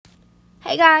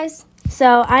Hey guys,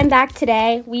 so I'm back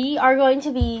today. We are going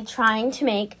to be trying to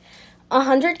make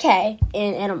 100K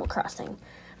in Animal Crossing.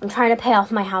 I'm trying to pay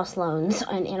off my house loans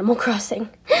on Animal Crossing.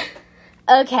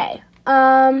 Okay,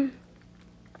 so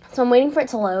I'm waiting for it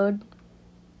to load.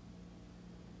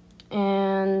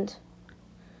 And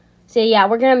so yeah,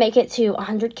 we're going to make it to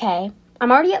 100K. I'm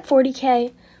already at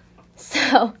 40K,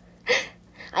 so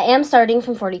I am starting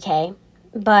from 40K,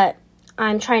 but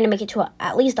I'm trying to make it to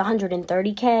at least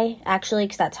 130K, actually,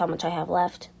 because that's how much I have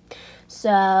left.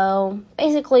 So,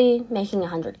 basically, making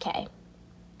 100K.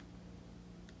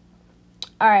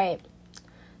 Alright,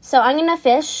 so I'm going to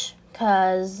fish,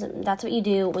 because that's what you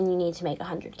do when you need to make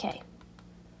 100K.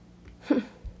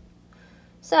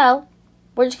 So,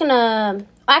 we're just going to...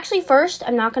 Actually, first,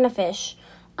 I'm not going to fish.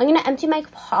 I'm going to empty my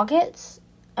pockets,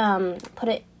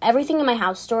 put everything in my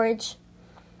house storage,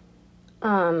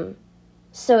 so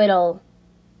it'll...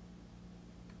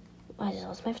 I just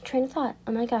lost my train of thought.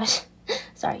 Oh my gosh.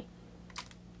 Sorry.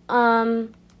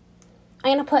 I'm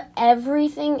going to put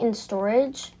everything in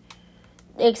storage,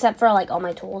 except for, like, all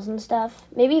my tools and stuff.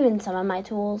 Maybe even some of my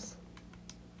tools.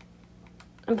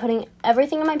 I'm putting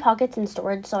everything in my pockets in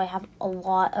storage, so I have a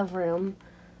lot of room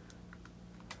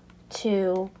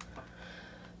to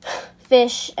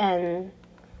fish and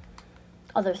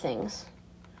other things.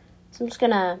 So I'm just going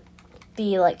to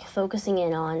be, like, focusing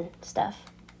in on stuff.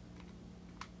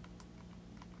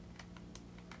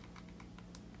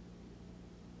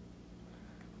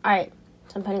 Alright,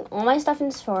 so I'm putting all my stuff in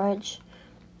storage.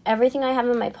 Everything I have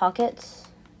in my pockets,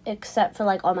 except for,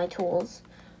 like, all my tools.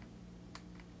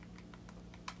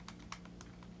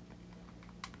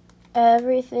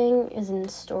 Everything is in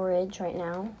storage right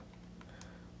now.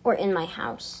 Or in my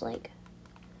house, like,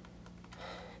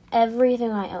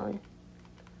 everything I own.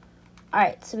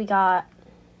 Alright, so we got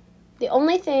the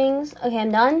only things... Okay,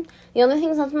 I'm done. The only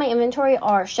things left in my inventory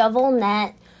are shovel,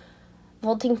 net,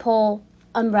 vaulting pole,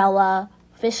 umbrella,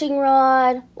 fishing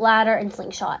rod, ladder, and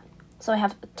slingshot. So I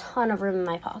have a ton of room in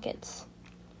my pockets.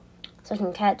 So I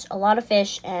can catch a lot of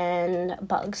fish and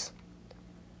bugs.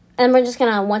 And we're just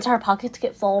gonna, once our pockets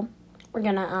get full, we're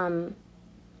gonna,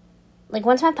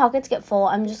 once my pockets get full,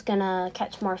 I'm just gonna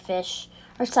catch more fish,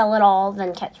 or sell it all,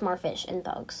 then catch more fish and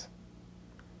bugs.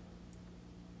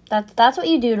 That's what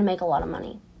you do to make a lot of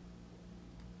money.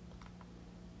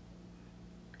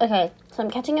 Okay, so I'm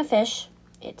catching a fish.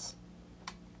 It's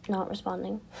not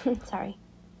responding. Sorry.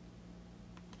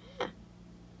 Yeah.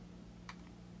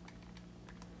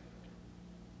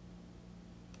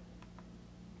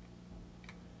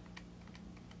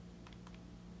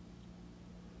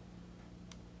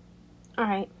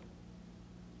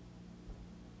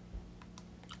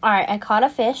 Alright, I caught a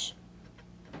fish.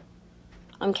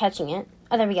 I'm catching it.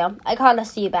 Oh, there we go. I caught a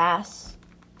sea bass.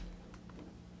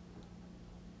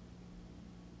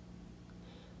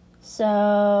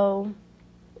 So...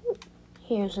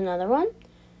 here's another one.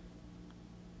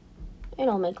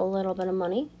 It'll make a little bit of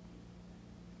money.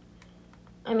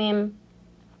 I mean,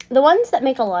 the ones that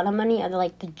make a lot of money are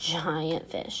like the giant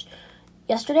fish.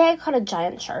 Yesterday I caught a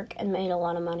giant shark and made a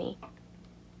lot of money.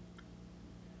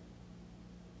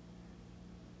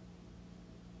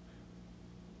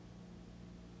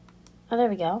 Oh, there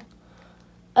we go.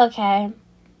 Okay.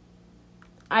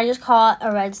 I just caught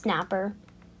a red snapper.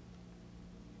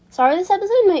 Sorry, this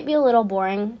episode might be a little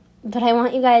boring, but I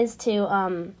want you guys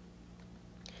to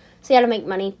see how to make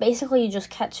money. Basically, you just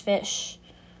catch fish.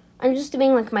 I'm just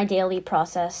doing, like, my daily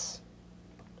process.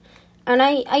 And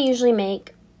I usually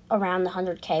make around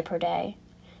 100K per day.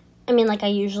 I mean, like, I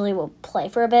usually will play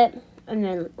for a bit and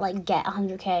then, like, get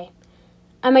 100K.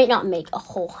 I might not make a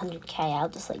whole 100K. I'll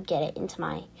just, like, get it into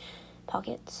my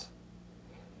pockets.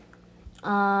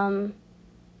 Alright.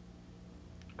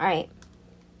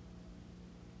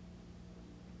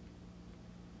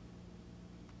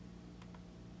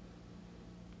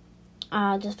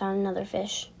 I just found another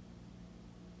fish.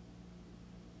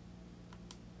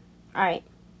 Alright.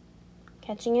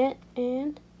 Catching it,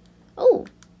 and... oh!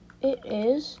 It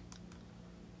is...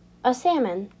 a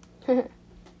salmon.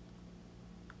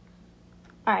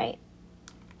 Alright.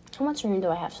 How much room do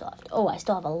I have left? Oh, I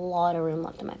still have a lot of room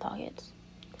left in my pockets.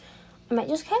 I might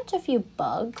just catch a few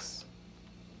bugs.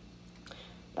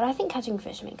 But I think catching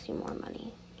fish makes you more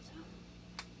money. So.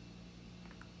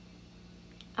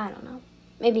 I don't know.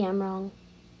 Maybe I'm wrong.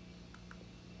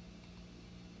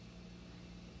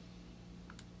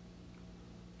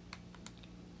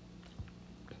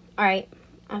 Alright,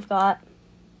 I've got...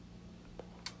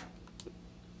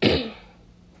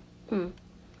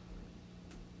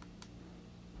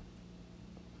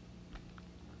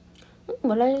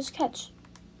 What did I just catch?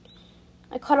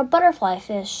 I caught a butterfly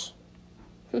fish.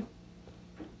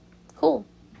 Cool.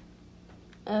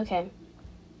 Okay.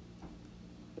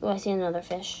 Oh, I see another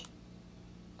fish.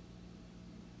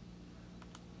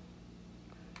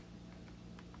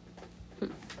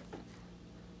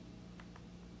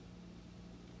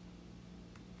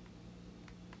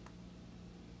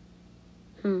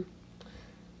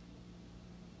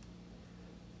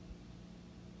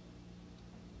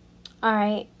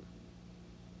 Alright.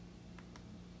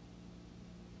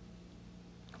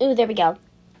 Ooh, there we go.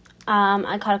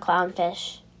 I caught a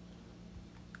clownfish.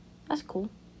 That's cool.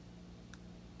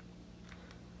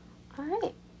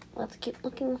 Alright, let's keep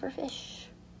looking for fish.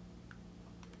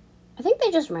 I think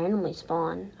they just randomly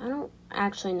spawn. I don't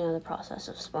actually know the process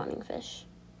of spawning fish.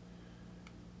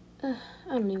 I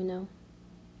don't even know.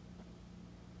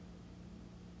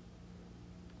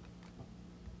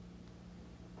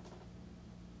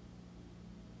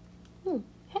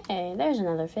 Hey, there's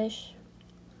another fish.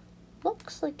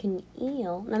 Looks like an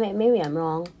eel. I mean, maybe I'm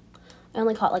wrong. I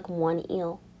only caught like one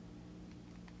eel.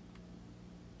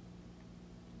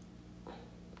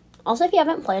 Also, if you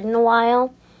haven't played in a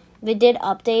while, they did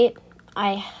update.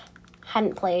 I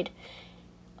hadn't played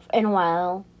in a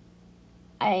while.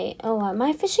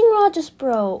 My fishing rod just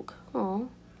broke. Oh,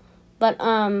 but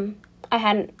I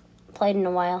hadn't played in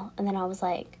a while, and then I was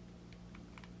like,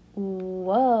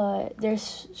 what?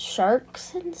 There's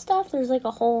sharks and stuff. There's like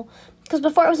a whole, because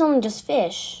before it was only just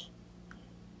fish,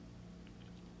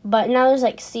 but now there's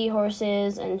like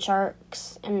seahorses and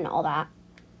sharks and all that.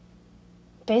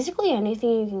 Basically anything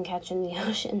you can catch in the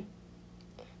ocean.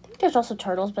 I think there's also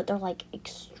turtles, but they're like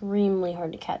extremely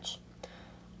hard to catch.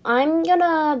 I'm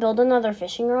gonna build another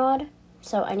fishing rod,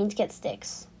 so I need to get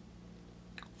sticks.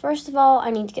 First of all, I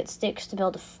need to get sticks to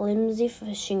build a flimsy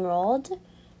fishing rod.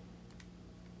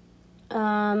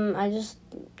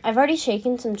 I've already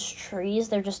shaken some trees.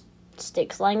 They're just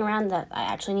sticks lying around that I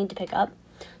actually need to pick up.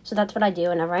 So that's what I do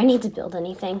whenever I need to build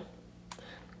anything.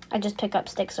 I just pick up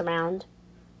sticks around.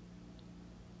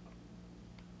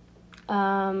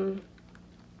 I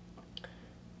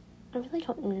really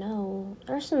don't know.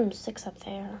 There's some sticks up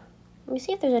there. Let me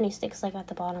see if there's any sticks like at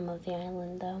the bottom of the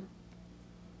island, though.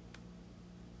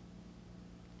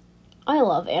 I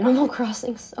love Animal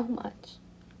Crossing so much.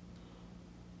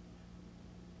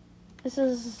 This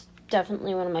is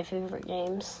definitely one of my favorite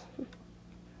games.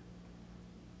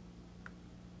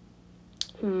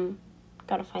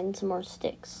 Gotta find some more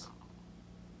sticks.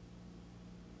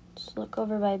 Let's look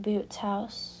over by Boots'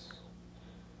 house.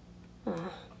 I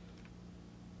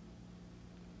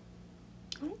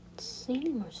don't see any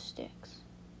more sticks.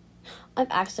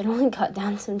 I've accidentally cut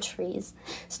down some trees.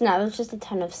 So now there's just a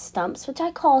ton of stumps, which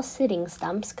I call sitting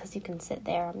stumps because you can sit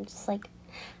there. I'm just like,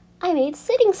 I made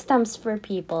sitting stumps for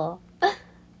people.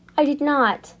 I did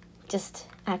not just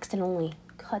accidentally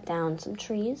cut down some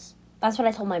trees. That's what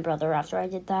I told my brother after I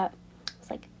did that. I was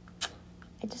like,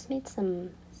 I just made some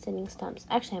sitting stumps.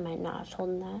 Actually, I might not have told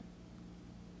him that.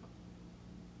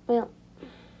 Well,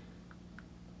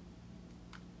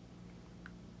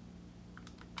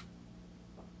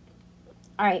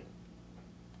 alright.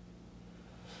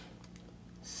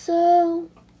 So,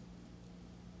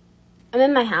 I'm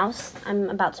in my house. I'm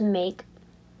about to make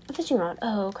a fishing rod.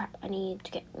 Oh, crap. I need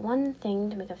to get one thing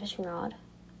to make a fishing rod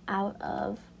out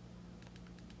of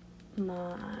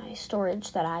my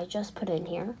storage that I just put in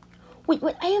here. Wait,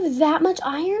 what? I have that much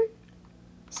iron?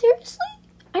 Seriously?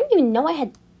 I didn't even know I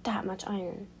had that much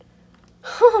iron.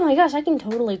 Oh my gosh, I can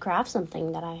totally craft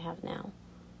something that I have now.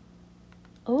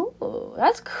 Oh,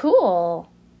 that's cool.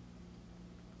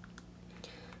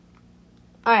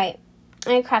 Alright,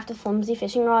 I craft a flimsy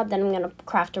fishing rod, then I'm going to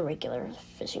craft a regular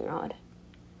fishing rod.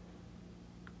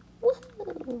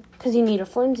 Because you need a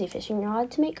flimsy fishing rod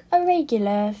to make a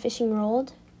regular fishing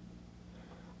rod.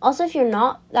 Also, if you're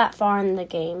not that far in the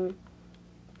game,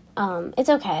 it's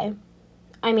okay.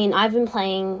 I mean, I've been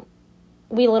playing,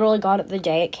 we literally got it the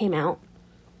day it came out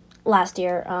last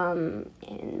year,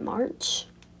 in March.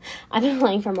 I've been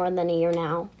playing for more than a year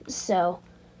now, so,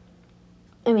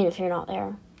 I mean, if you're not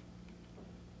there,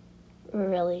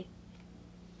 really.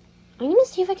 I'm gonna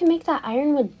see if I can make that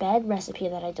ironwood bed recipe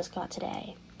that I just got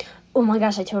today. Oh my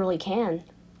gosh, I totally can.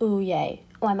 Ooh, yay.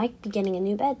 Oh, I might be getting a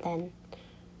new bed then.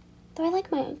 Though I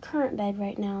like my current bed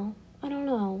right now. I don't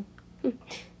know.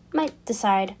 Might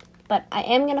decide. But I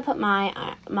am going to put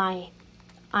my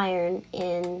iron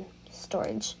in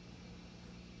storage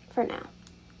for now.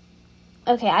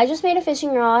 Okay, I just made a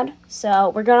fishing rod, so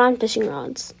we're good on fishing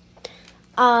rods.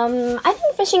 I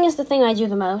think fishing is the thing I do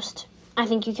the most. I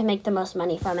think you can make the most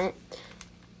money from it,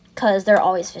 because there are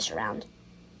always fish around.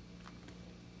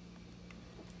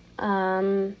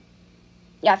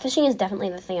 Yeah, fishing is definitely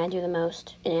the thing I do the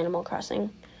most in Animal Crossing.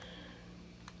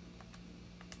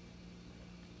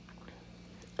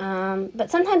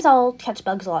 But sometimes I'll catch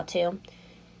bugs a lot too,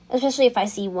 especially if I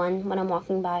see one when I'm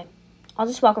walking by. I'll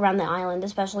just walk around the island,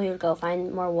 especially to go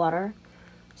find more water.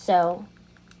 So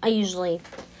I usually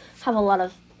have a lot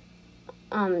of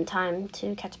time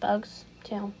to catch bugs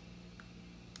too.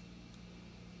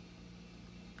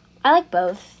 I like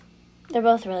both. They're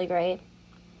both really great.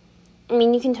 I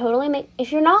mean, you can totally make,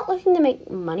 if you're not looking to make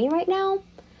money right now,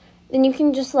 then you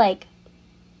can just like,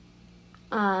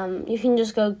 you can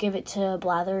just go give it to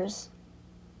Blathers,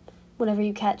 whatever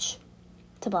you catch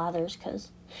to Blathers,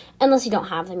 because, unless you don't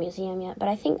have the museum yet, but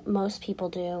I think most people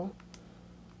do,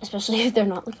 especially if they're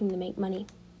not looking to make money.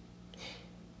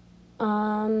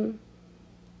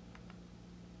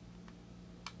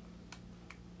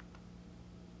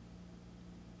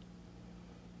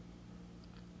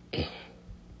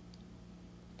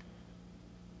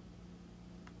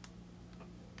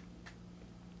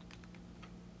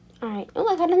 Alright, oh,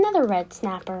 I got another red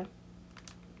snapper.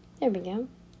 There we go.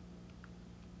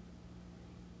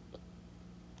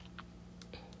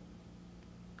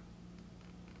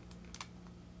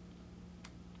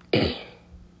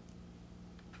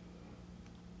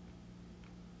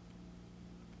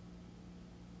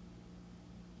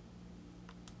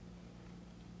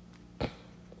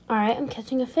 Alright, I'm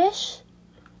catching a fish.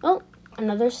 Oh,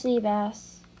 another sea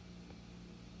bass.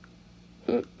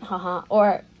 Haha.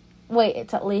 Or, wait,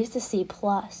 it's at least a C+.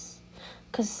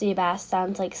 Because sea bass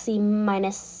sounds like C-.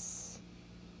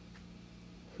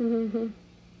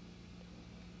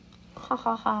 Ha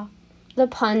ha ha. The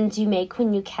puns you make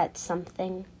when you catch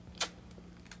something.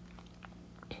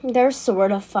 They're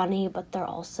sort of funny, but they're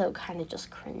also kind of just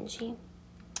cringy.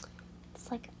 It's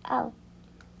like, oh,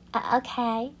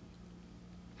 okay.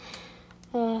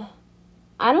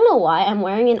 I don't know why I'm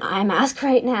wearing an eye mask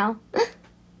right now.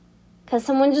 Because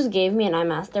someone just gave me an eye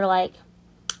mask. They're like,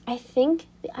 I think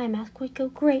the eye mask would go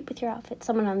great with your outfit.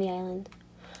 Someone on the island.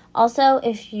 Also,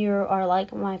 if you are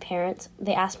like my parents,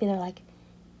 they ask me, they're like,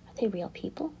 are they real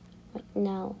people? I'm like,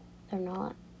 no, they're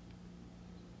not.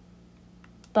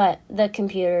 But the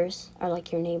computers are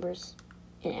like your neighbors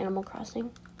in Animal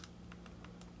Crossing.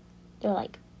 They're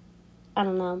like, I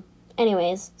don't know.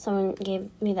 Anyways, someone gave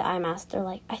me the eye mask. They're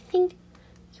like, I think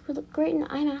you would look great in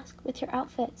the eye mask with your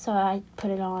outfit. So I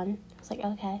put it on. I was like,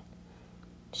 okay.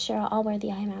 Sure, I'll wear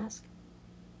the eye mask.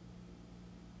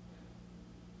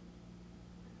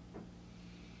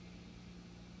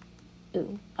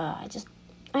 Ooh, I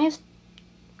have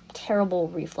terrible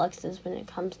reflexes when it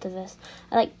comes to this.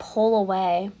 I like pull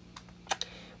away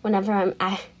whenever I'm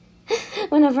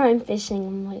fishing.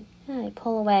 I'm like, I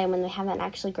pull away when they haven't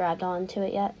actually grabbed onto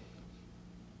it yet.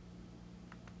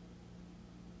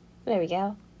 There we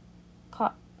go.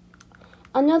 Caught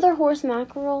another horse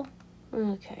mackerel.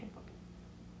 Okay.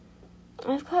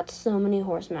 I've caught so many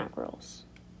horse mackerels.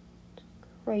 It's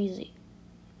crazy.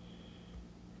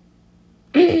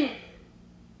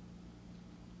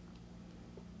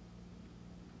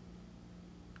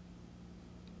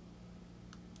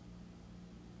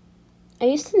 I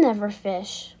used to never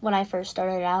fish when I first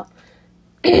started out.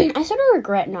 I sort of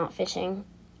regret not fishing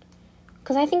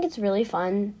because I think it's really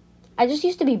fun. I just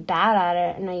used to be bad at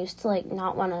it, and I used to like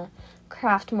not want to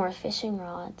craft more fishing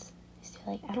rods. I used to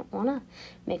be like, I don't want to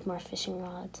make more fishing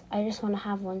rods. I just want to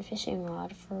have one fishing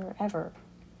rod forever,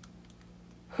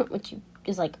 which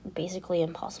is like basically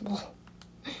impossible.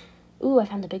 Ooh, I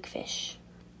found a big fish.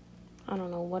 I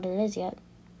don't know what it is yet.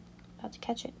 About to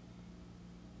catch it.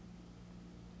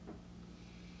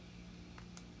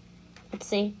 Let's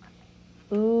see.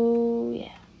 Ooh,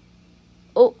 yeah.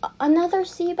 Oh, another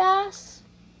sea bass?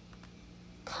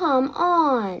 Come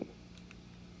on.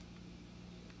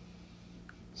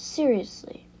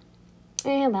 Seriously.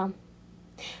 Yeah, well.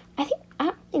 I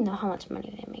don't really know how much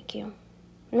money they make you.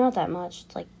 Not that much.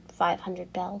 It's like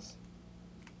 500 bells.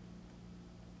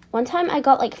 One time I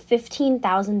got like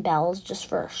 15,000 bells just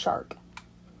for a shark.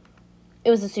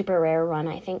 It was a super rare run,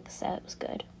 I think, so it was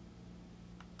good.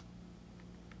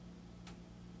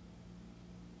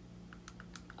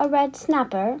 A red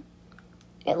snapper.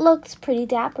 It looks pretty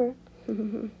dapper.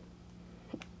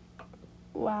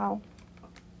 Wow.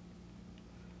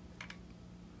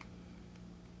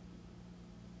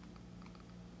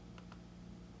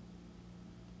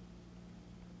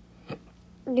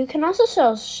 You can also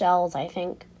sell shells, I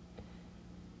think.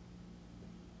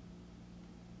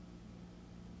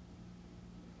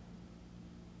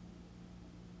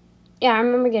 Yeah, I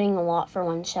remember getting a lot for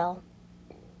one shell.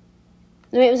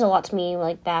 Maybe it was a lot to me,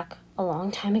 like, back a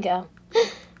long time ago.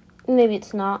 Maybe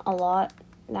it's not a lot,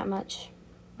 that much,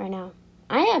 right now.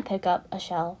 I need to pick up a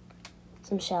shell.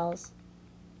 Some shells.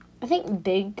 I think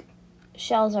big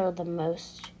shells are the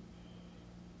most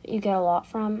you get a lot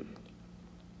from.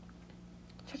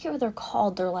 I forget what they're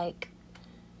called. They're like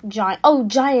giant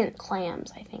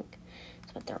clams, I think.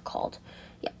 That's what they're called.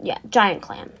 Yeah, giant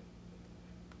clam.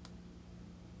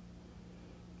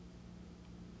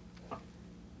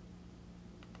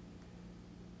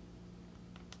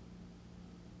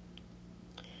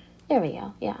 There we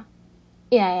go, yeah.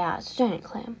 Yeah, it's a giant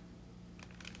clam.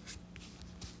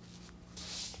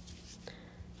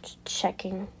 Just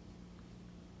checking.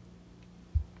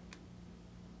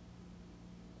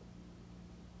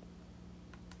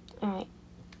 Alright.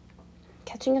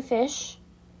 Catching a fish.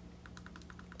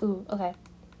 Ooh, okay.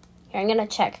 Here, I'm gonna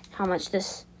check how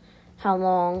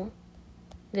long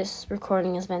this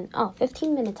recording has been. Oh,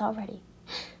 15 minutes already.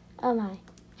 Oh my.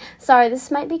 Sorry, this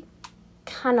might be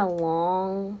kind of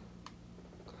long,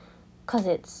 because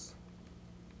it's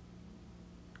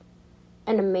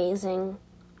an amazing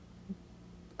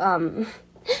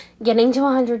getting to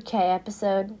 100K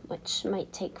episode, which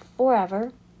might take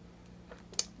forever.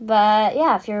 But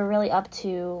yeah, if you're really up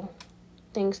to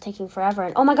things taking forever,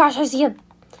 and oh my gosh, I see a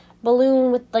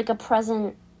balloon with like a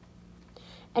present.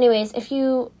 Anyways, if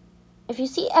you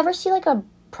ever see like a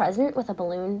present with a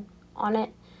balloon on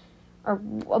it, or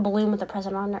a balloon with a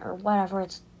present on it, or whatever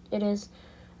it is,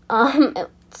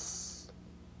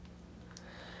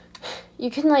 you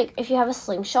can, like, if you have a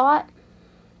slingshot,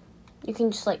 you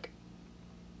can just, like,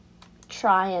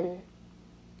 try and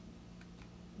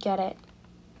get it.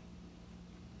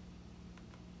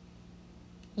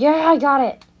 Yeah, I got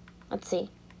it. Let's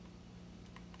see.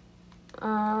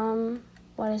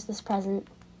 What is this present?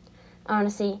 I want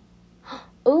to see.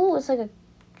 Ooh, it's like a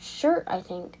shirt, I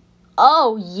think.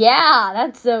 Oh, yeah,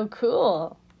 that's so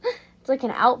cool. It's like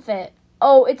an outfit.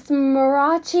 Oh, it's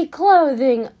Marachi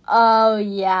clothing. Oh,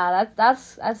 yeah,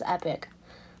 that's epic.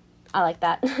 I like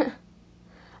that.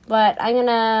 But I'm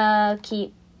gonna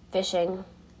keep fishing.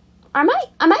 I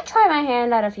might try my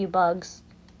hand at a few bugs.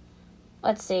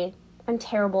 Let's see. I'm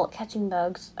terrible at catching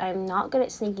bugs. I'm not good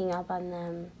at sneaking up on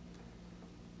them.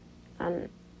 I'm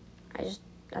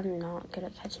not good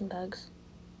at catching bugs.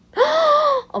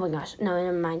 Oh my gosh, no,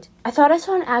 never mind. I thought I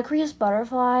saw an aqueous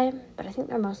butterfly, but I think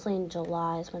they're mostly in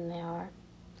July is when they are.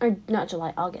 Or not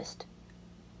July, August.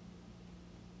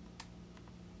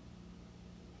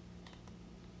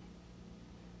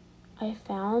 I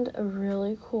found a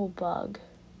really cool bug.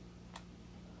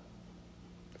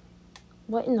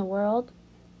 What in the world?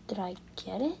 Did I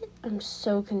get it? I'm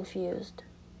so confused.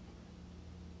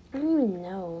 I don't even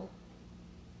know.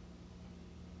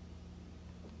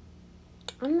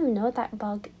 I don't even know what that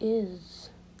bug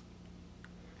is.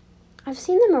 I've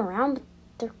seen them around, but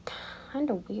they're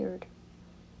kind of weird.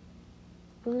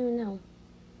 I don't even know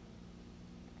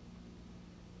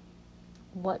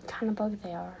what kind of bug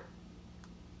they are.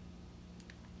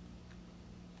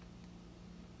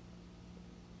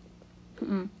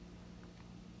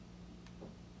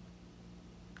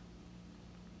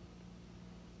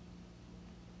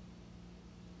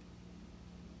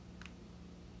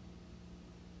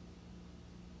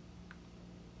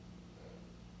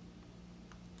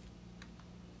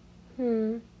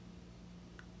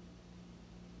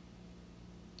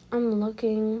 I'm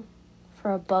looking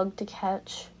for a bug to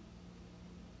catch,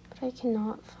 but I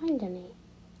cannot find any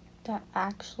that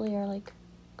actually are, like,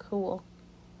 cool.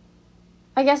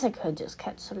 I guess I could just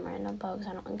catch some random bugs.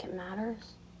 I don't think it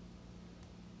matters.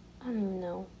 I don't even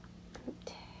know. I'm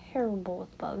terrible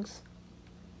with bugs.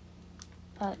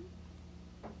 But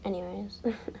anyways,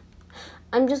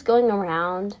 I'm just going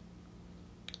around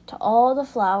to all the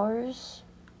flowers,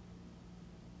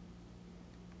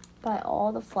 by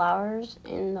all the flowers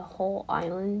in the whole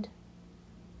island,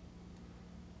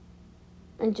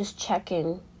 and just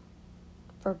checking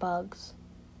for bugs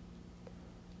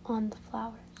on the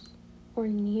flowers or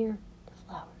near the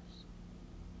flowers.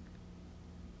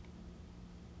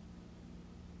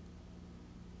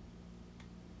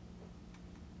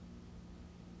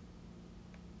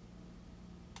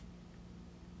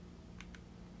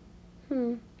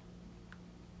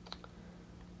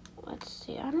 Let's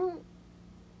see. I don't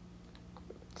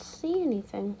see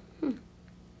anything.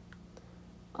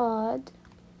 Odd.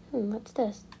 What's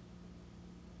this?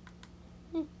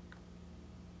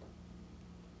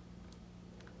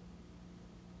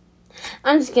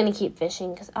 I'm just gonna keep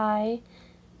fishing because I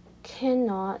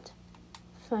cannot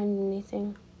find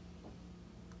anything.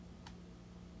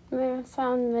 I haven't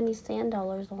found many sand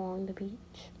dollars along the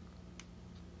beach.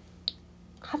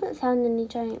 I haven't found any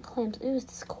giant clams. It was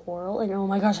this coral, and oh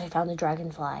my gosh, I found a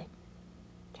dragonfly.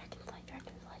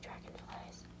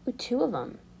 Dragonflies. Ooh, 2 of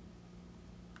them.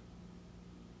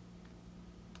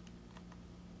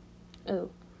 Ooh.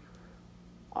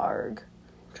 Arg.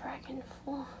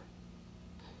 Dragonfly.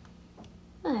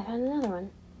 Oh, I found another one.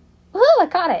 Woohoo, I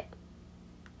caught it.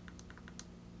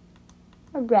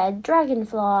 A red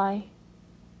dragonfly.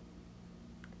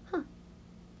 Huh.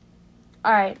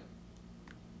 Alright.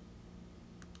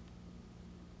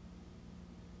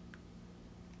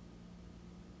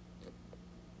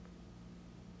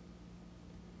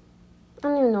 I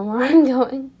don't even know where I'm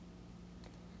going.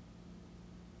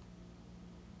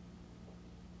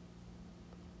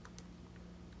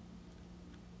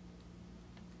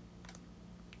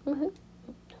 Woohoo.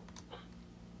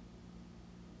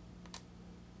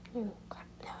 Oh, crap.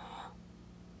 No.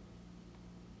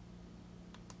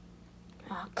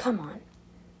 Oh, come on.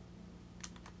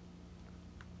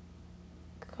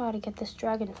 Gotta get this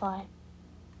dragonfly.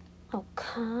 Oh,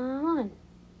 come on.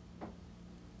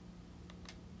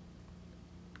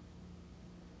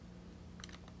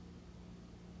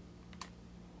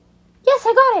 Yes,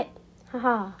 I got it!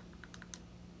 Haha.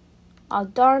 Oh,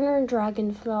 darner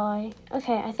dragonfly.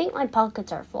 Okay, I think my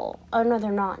pockets are full. Oh, no,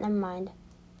 they're not. Never mind.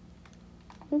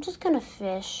 I'm just gonna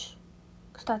fish,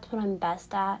 because that's what I'm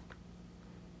best at.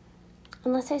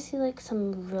 Unless I see, like,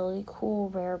 some really cool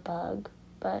rare bug.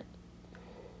 But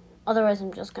otherwise,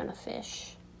 I'm just gonna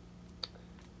fish.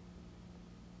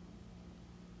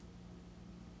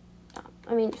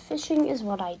 I mean, fishing is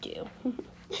what I do.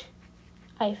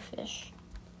 I fish.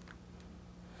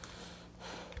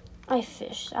 I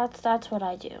fish. That's what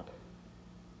I do.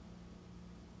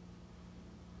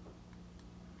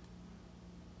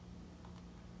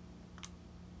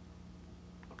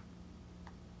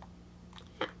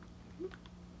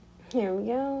 Here we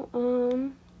go.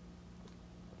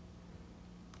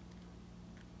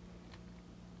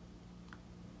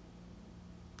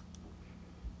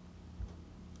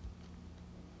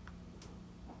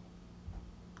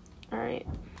 All right.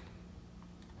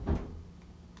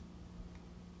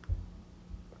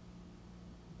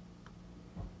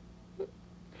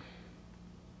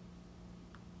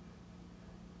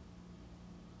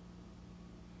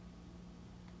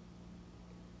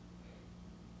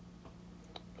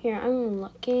 Here, I'm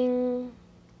looking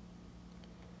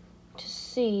to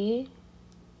see.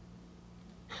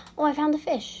 Oh, I found the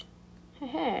fish.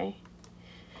 Hey.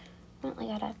 Well, I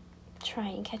gotta try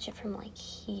and catch it from like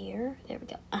here. There we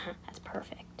go. That's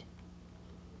perfect.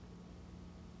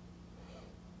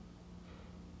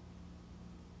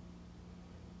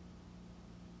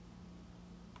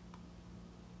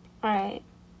 Alright.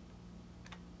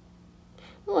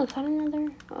 Oh, I caught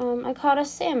another. I caught a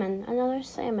salmon. Another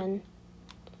salmon.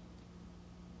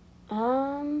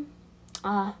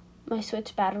 My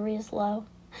Switch battery is low.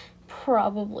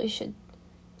 Probably should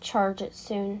charge it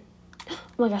soon. Oh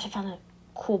my gosh, I found a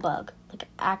cool bug. Like, an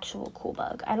actual cool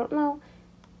bug. I don't know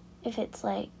if it's,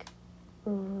 like,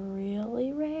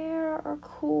 really rare or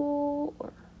cool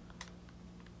or...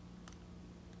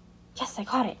 Yes, I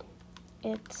caught it.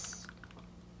 It's...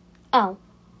 Oh.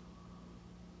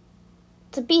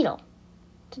 It's a beetle.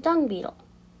 It's a dung beetle.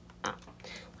 Oh.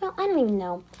 Well, I don't even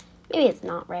know. Maybe it's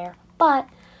not rare, but...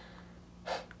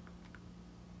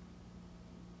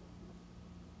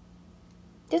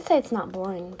 I did say it's not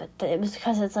boring, but it was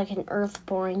because it's like an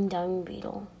earth-boring dung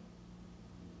beetle.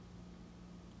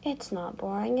 It's not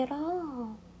boring at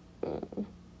all.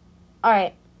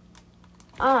 Alright.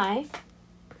 I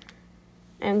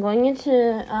am going into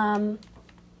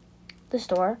the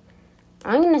store.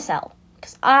 I'm going to sell.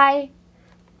 Because I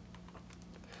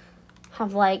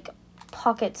have like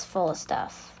pockets full of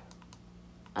stuff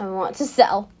I want to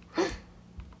sell.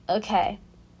 Okay.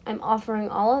 I'm offering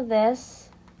all of this.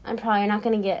 I'm probably not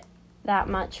going to get that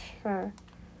much for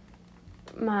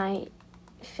my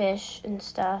fish and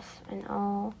stuff and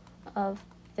all of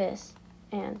this,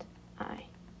 and I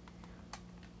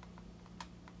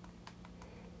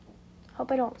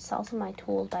hope I don't sell some of my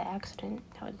tools by accident.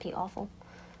 That would be awful.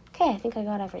 Okay, I think I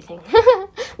got everything.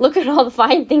 Look at all the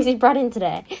fine things he brought in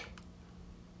today.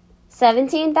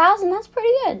 17,000, that's pretty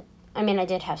good. I mean, I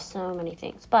did have so many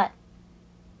things, but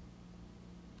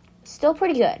still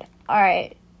pretty good. All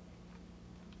right.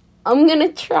 I'm going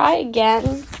to try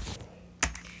again.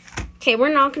 Okay,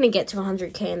 we're not going to get to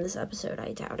 100K in this episode.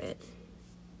 I doubt it.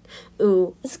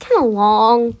 Ooh, this is kind of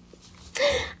long.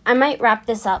 I might wrap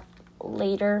this up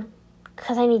later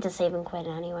because I need to save and quit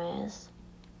anyways.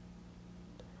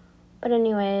 But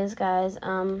anyways, guys,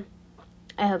 I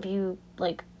hope you,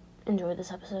 like, enjoyed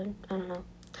this episode. I don't know.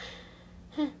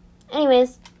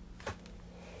 Anyways,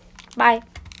 bye.